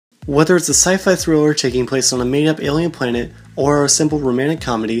Whether it's a sci-fi thriller taking place on a made-up alien planet or a simple romantic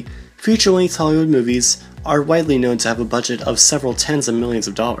comedy, feature-length Hollywood movies are widely known to have a budget of several tens of millions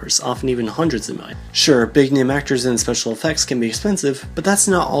of dollars, often even hundreds of millions. Sure, big-name actors and special effects can be expensive, but that's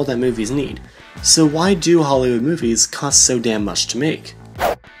not all that movies need. So why do Hollywood movies cost so damn much to make?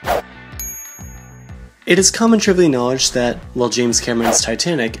 It is common trivial knowledge that, while James Cameron's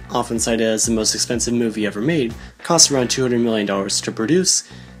Titanic, often cited as the most expensive movie ever made, cost around $200 million to produce,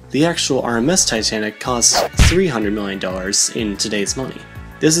 the actual RMS Titanic cost $300 million in today's money.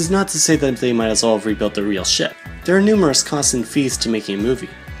 This is not to say that they might as well have rebuilt the real ship. There are numerous costs and fees to making a movie.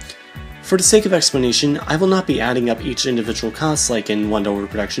 For the sake of explanation, I will not be adding up each individual cost like in $1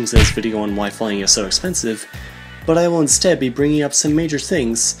 Productions' video on why flying is so expensive, but I will instead be bringing up some major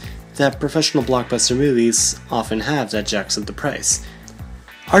things that professional blockbuster movies often have that jacks up the price.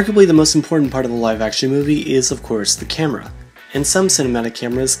 Arguably the most important part of a live-action movie is, of course, the camera, and some cinematic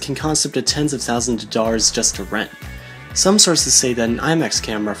cameras can cost up to tens of thousands of dollars just to rent. Some sources say that an IMAX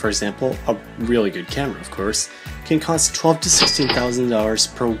camera, for example, a really good camera of course, can cost $12,000 to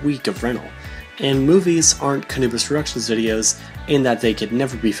 $16,000 per week of rental, and movies aren't KhAnubis Productions videos in that they could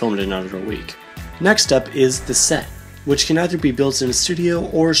never be filmed in under a week. Next up is the set, which can either be built in a studio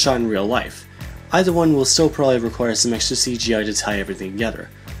or shot in real life. Either one will still probably require some extra CGI to tie everything together.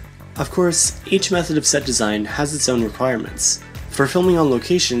 Of course, each method of set design has its own requirements. For filming on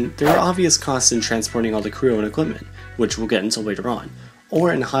location, there are obvious costs in transporting all the crew and equipment, which we'll get into later on,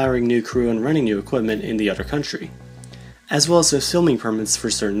 or in hiring new crew and renting new equipment in the other country, as well as with filming permits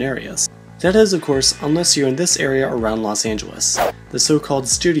for certain areas. That is, of course, unless you're in this area around Los Angeles, the so-called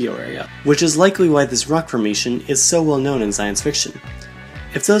studio area, which is likely why this rock formation is so well known in science fiction.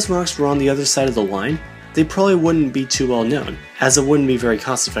 If those rocks were on the other side of the line, they probably wouldn't be too well known, as it wouldn't be very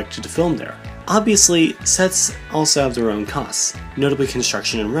cost effective to film there. Obviously, sets also have their own costs, notably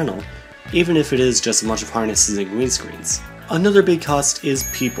construction and rental, even if it is just a bunch of harnesses and green screens. Another big cost is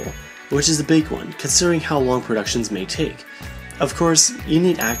people, which is a big one, considering how long productions may take. Of course, you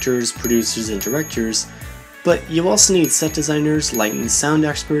need actors, producers, and directors, but you also need set designers, light and sound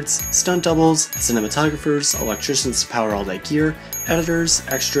experts, stunt doubles, cinematographers, electricians to power all that gear, editors,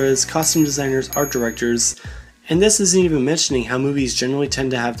 extras, costume designers, art directors, and this isn't even mentioning how movies generally tend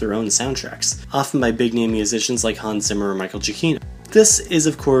to have their own soundtracks, often by big-name musicians like Hans Zimmer or Michael Giacchino. This is,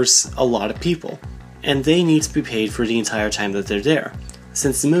 of course, a lot of people, and they need to be paid for the entire time that they're there,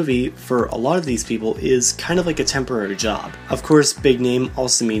 since the movie, for a lot of these people, is kind of like a temporary job. Of course, big name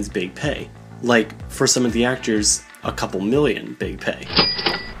also means big pay. Like, for some of the actors, a couple million big pay.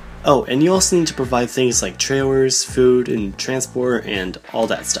 Oh, and you also need to provide things like trailers, food, and transport, and all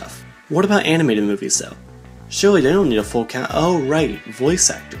that stuff. What about animated movies though? Surely they don't need a full cast. Oh right, voice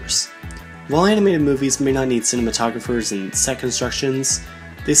actors. While animated movies may not need cinematographers and set constructions,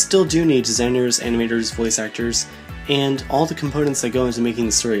 they still do need designers, animators, voice actors, and all the components that go into making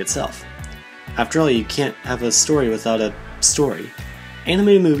the story itself. After all, you can't have a story without a story.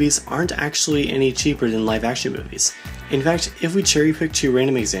 Animated movies aren't actually any cheaper than live-action movies. In fact, if we cherry-pick two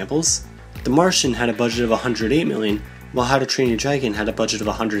random examples, The Martian had a budget of $108 million, while How to Train Your Dragon had a budget of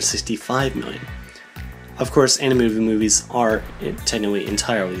 $165 million. Of course, animated movies are technically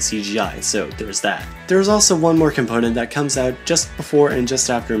entirely CGI, so there's that. There's also one more component that comes out just before and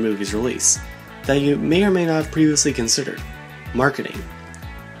just after a movie's release, that you may or may not have previously considered: marketing.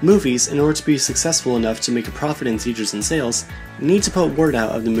 Movies, in order to be successful enough to make a profit in theaters and sales, need to put word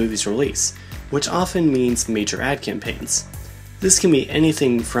out of the movie's release, which often means major ad campaigns. This can be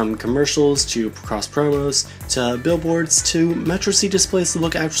anything from commercials to cross promos to billboards to Metro C displays that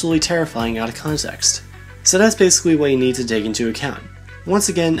look absolutely terrifying out of context. So that's basically what you need to take into account. Once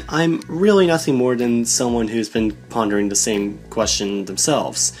again, I'm really nothing more than someone who's been pondering the same question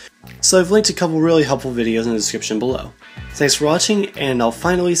themselves, so I've linked a couple really helpful videos in the description below. Thanks for watching, and I'll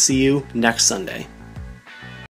finally see you next Sunday.